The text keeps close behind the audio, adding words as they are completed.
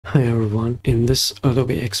Hi everyone, in this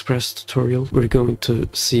Adobe Express tutorial we're going to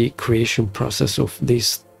see creation process of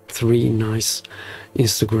these three nice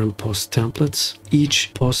Instagram post templates.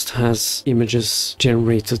 Each post has images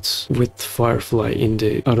generated with Firefly in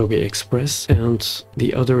the Adobe Express, and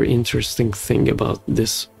the other interesting thing about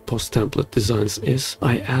this post template designs is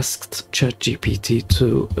I asked ChatGPT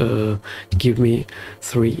to give me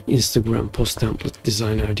 3 Instagram post template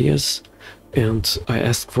design ideas, and I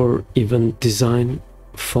asked for even design,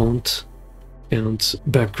 font and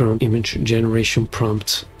background image generation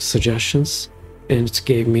prompt suggestions, and it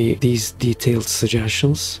gave me these detailed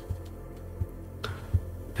suggestions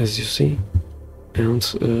as you see, and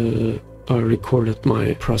I recorded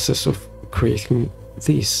my process of creating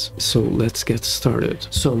these. So let's get started.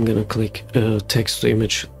 So I'm gonna click text to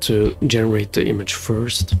image to generate the image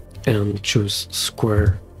first and choose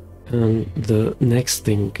square, and the next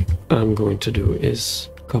thing I'm going to do is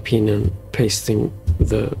copying and pasting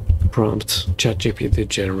the prompt ChatGPT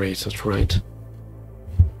generated, right?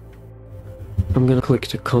 I'm gonna click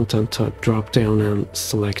the content type drop down and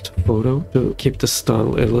select photo to keep the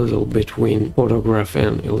style a little between photograph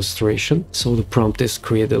and illustration. So the prompt is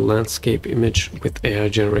create a landscape image with AI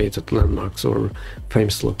generated landmarks or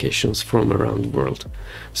famous locations from around the world.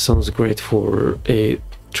 Sounds great for a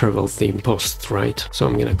travel theme post, right? So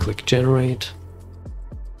I'm gonna click generate.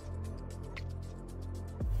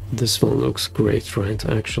 This one looks great, right?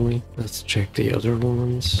 Actually, let's check the other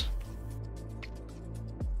ones.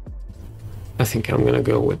 I think I'm gonna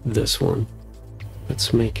go with this one.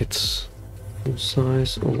 Let's make it full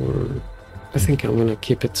size, or I think I'm gonna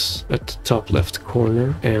keep it at the top left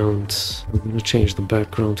corner, and I'm gonna change the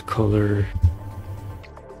background color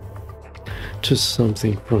to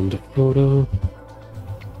something from the photo.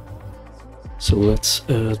 So let's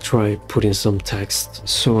try putting some text.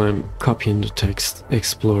 So I'm copying the text,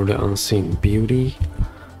 explore the unseen beauty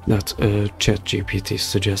that ChatGPT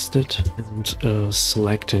suggested, and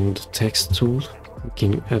selecting the text tool,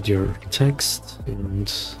 looking at your text and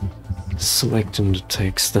selecting the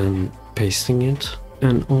text and pasting it,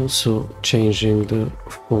 and also changing the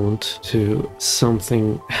font to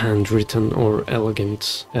something handwritten or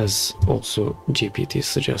elegant as also GPT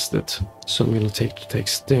suggested. So I'm gonna take the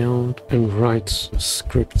text down and write a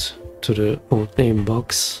script to the font name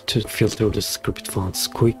box to filter the script fonts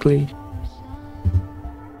quickly.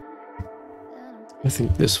 I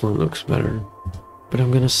think this one looks better, but I'm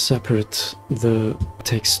gonna separate the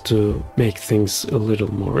text to make things a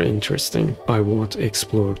little more interesting. I want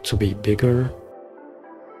explore to be bigger,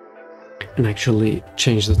 and actually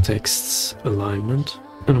change the text's alignment,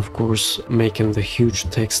 and of course making the huge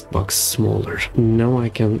text box smaller. Now I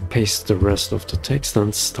can paste the rest of the text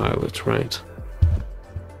and style it, right?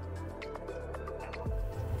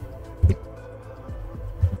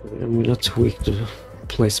 I'm gonna tweak the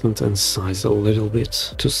placement and size a little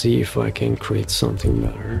bit to see if I can create something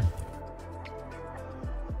better.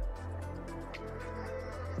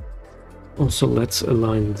 Also, let's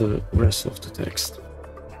align the rest of the text.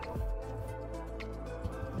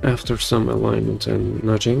 After some alignment and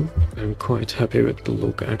nudging, I'm quite happy with the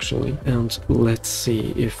look actually. And let's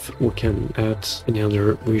see if we can add any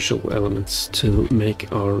other visual elements to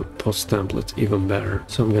make our post template even better.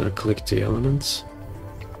 So I'm gonna click the elements.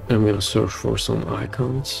 I'm gonna search for some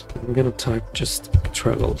icons. I'm gonna type just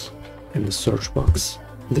travel in the search box.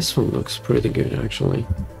 This one looks pretty good actually.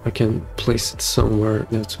 I can place it somewhere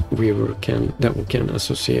that we can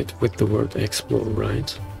associate with the word explore,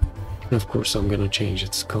 right? And of course I'm gonna change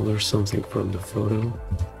its color, something from the photo.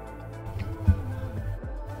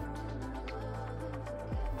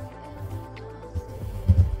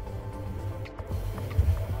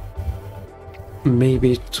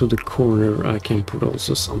 Maybe to the corner I can put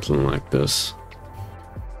also something like this.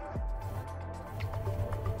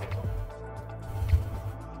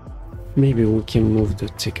 Maybe we can move the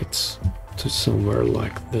tickets to somewhere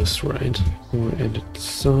like this, right? Or edit the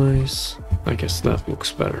size. I guess that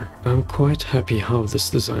looks better. I'm quite happy how this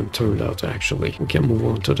design turned out actually. We can move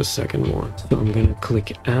on to the second one. So I'm gonna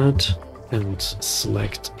click add and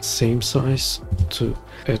select same size to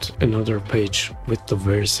add another page with the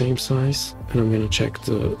very same size. And I'm gonna check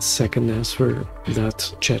the second answer that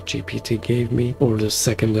ChatGPT gave me, or the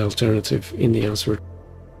second alternative in the answer,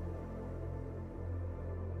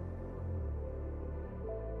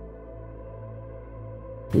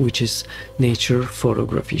 which is nature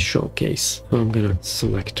photography showcase. So I'm gonna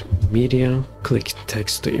select media, click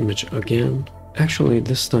text to image again. Actually,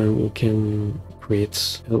 this time we can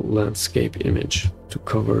create a landscape image to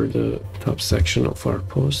cover the top section of our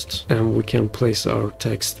post, and we can place our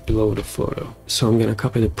text below the photo. So I'm gonna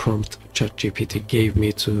copy the prompt ChatGPT gave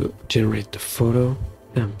me to generate the photo,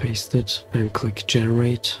 and paste it and click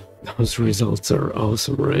generate. Those results are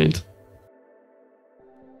awesome, right?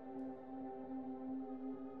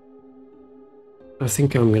 I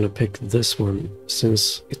think I'm gonna pick this one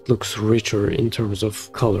since it looks richer in terms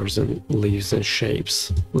of colors and leaves and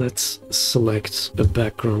shapes. Let's select a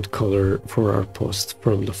background color for our post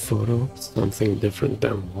from the photo. Something different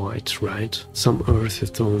than white, right? Some earthy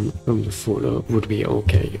tone from the photo would be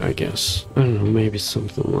okay, I guess. I don't know, maybe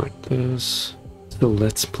something like this. So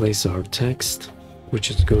let's place our text,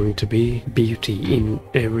 which is going to be beauty in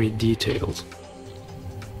every detail.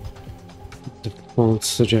 The font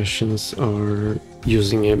suggestions are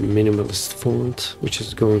using a minimalist font, which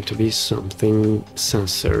is going to be something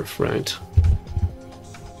sans serif, right?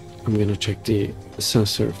 I'm gonna check the sans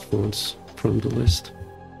serif fonts from the list.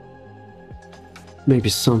 Maybe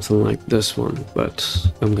something like this one,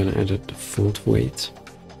 but I'm gonna edit the font weight.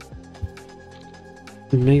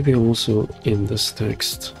 And maybe also in this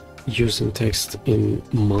text, using text in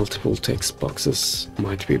multiple text boxes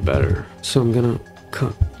might be better. So I'm gonna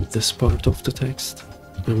cut this part of the text.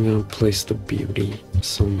 I'm gonna place the beauty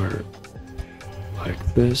somewhere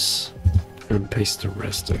like this and paste the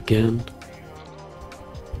rest again.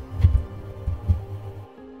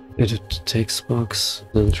 Edit the text box,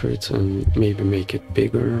 center it and maybe make it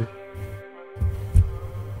bigger.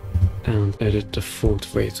 And edit the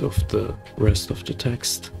font weight of the rest of the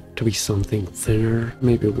text to be something thinner.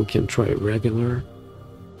 Maybe we can try regular.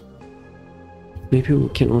 Maybe we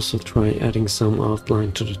can also try adding some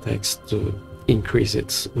outline to the text to increase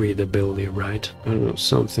its readability, right? I don't know,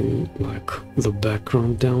 something like the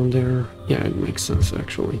background down there. Yeah, it makes sense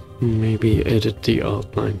actually. Maybe edit the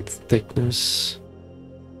outline thickness.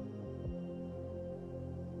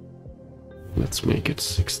 Let's make it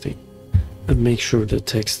 60. And make sure the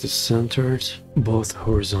text is centered, both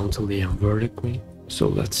horizontally and vertically. So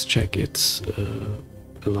let's check its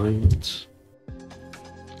alignment.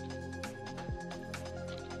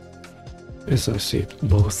 As I see it,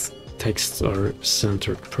 both texts are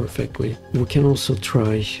centered perfectly. We can also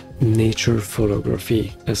try nature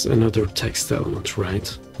photography as another text element,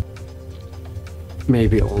 right?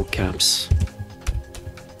 Maybe all caps.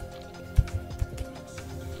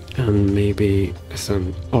 And maybe as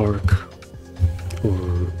an arc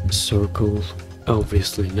or circle,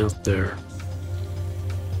 obviously not there.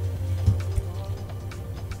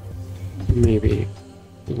 Maybe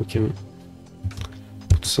we can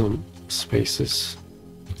put some spaces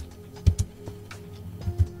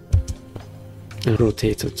and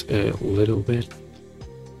rotate it a little bit,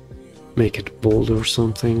 make it bold or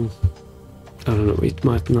something. I don't know, it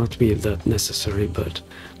might not be that necessary, but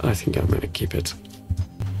I think I'm gonna keep it.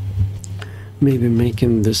 Maybe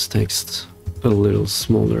making this text a little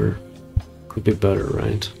smaller could be better,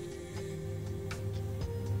 right?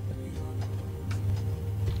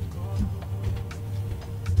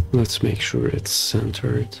 Let's make sure it's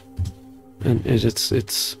centered and edits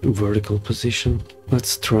its vertical position.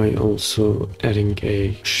 Let's try also adding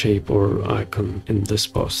a shape or icon in this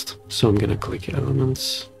post. So I'm gonna click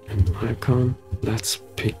elements and icon. Let's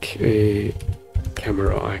pick a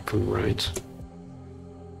camera icon, right?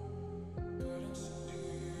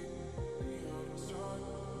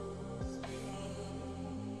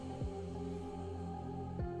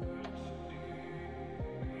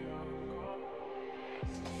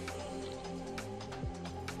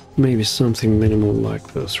 Maybe something minimal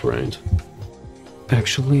like this, right?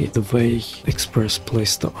 Actually, the way Express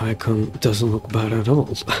placed the icon doesn't look bad at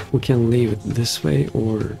all. We can leave it this way,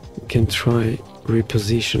 or we can try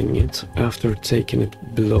repositioning it after taking it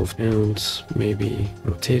below and maybe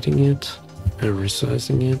rotating it and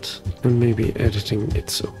resizing it and maybe editing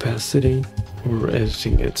its opacity or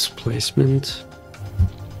editing its placement.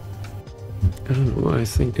 I don't know, I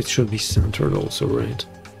think it should be centered also, right?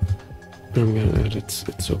 I'm gonna edit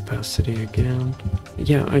its opacity again.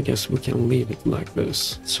 Yeah, I guess we can leave it like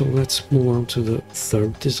this. So let's move on to the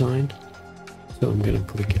third design. So I'm gonna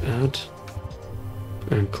click add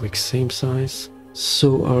and click same size.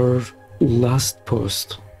 So our last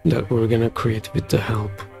post that we're gonna create with the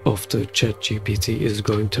help of the ChatGPT is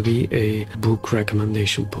going to be a book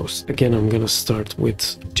recommendation post. Again, I'm gonna start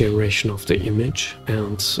with generation of the image,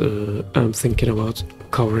 and I'm thinking about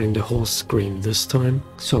covering the whole screen this time.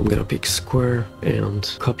 So I'm gonna pick square and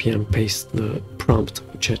copy and paste the prompt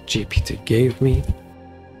ChatGPT gave me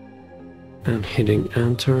and hitting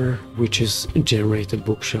enter, which is generate a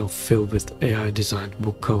bookshelf filled with AI designed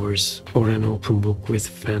book covers or an open book with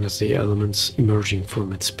fantasy elements emerging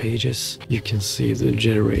from its pages. You can see the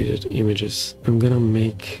generated images. I'm gonna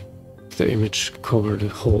make the image cover the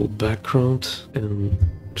whole background and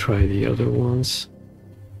try the other ones.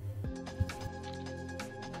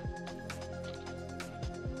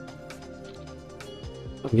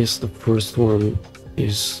 I guess the first one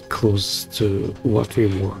is close to what we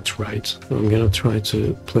want, right? I'm gonna try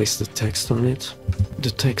to place the text on it.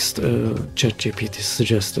 The text ChatGPT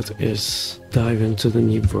suggested is dive into the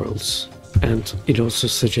new worlds, and it also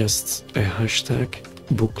suggests a hashtag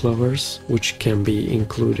book lovers, which can be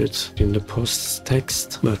included in the post's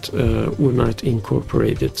text, but we might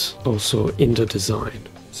incorporate it also in the design.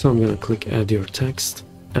 So I'm gonna click add your text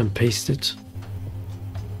and paste it.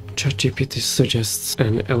 ChatGPT suggests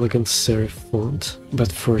an elegant serif font,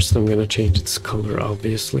 but first I'm gonna change its color,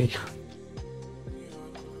 obviously.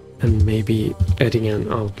 And maybe adding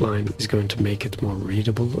an outline is going to make it more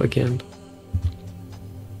readable again.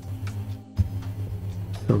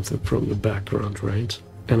 Something from the background, right?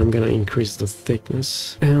 And I'm gonna increase the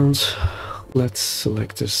thickness, and let's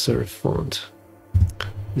select the serif font.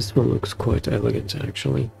 This one looks quite elegant,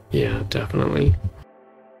 actually. Yeah, definitely.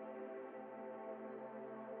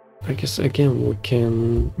 I guess again we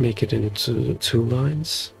can make it into 2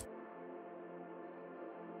 lines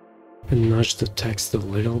and nudge the text a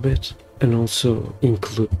little bit, and also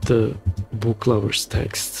include the book lovers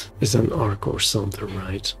text as an arc or something,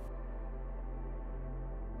 right?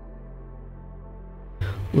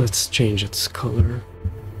 Let's change its color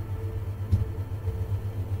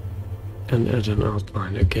and add an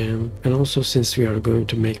outline again. And also, since we are going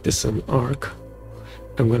to make this an arc,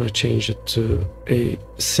 I'm gonna change it to a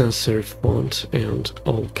sans serif font and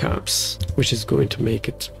all caps, which is going to make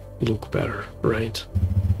it look better, right?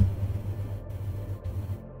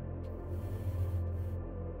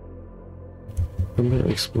 I'm gonna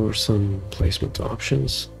explore some placement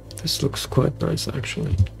options. This looks quite nice,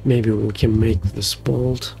 actually. Maybe we can make this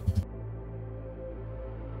bold.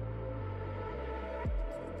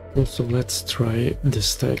 Also, let's try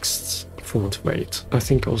this text's font weight. I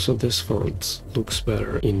think also this font looks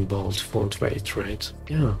better in bold font weight, right?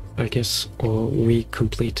 Yeah, I guess we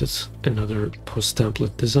completed another post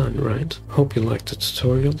template design, right? Hope you liked the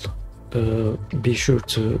tutorial. Be sure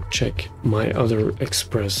to check my other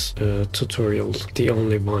Express tutorial, the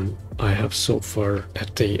only one I have so far,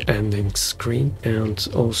 at the ending screen. And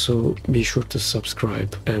also be sure to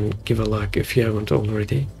subscribe and give a like if you haven't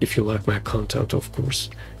already, if you like my content, of course.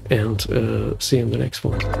 And see you in the next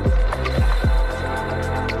one.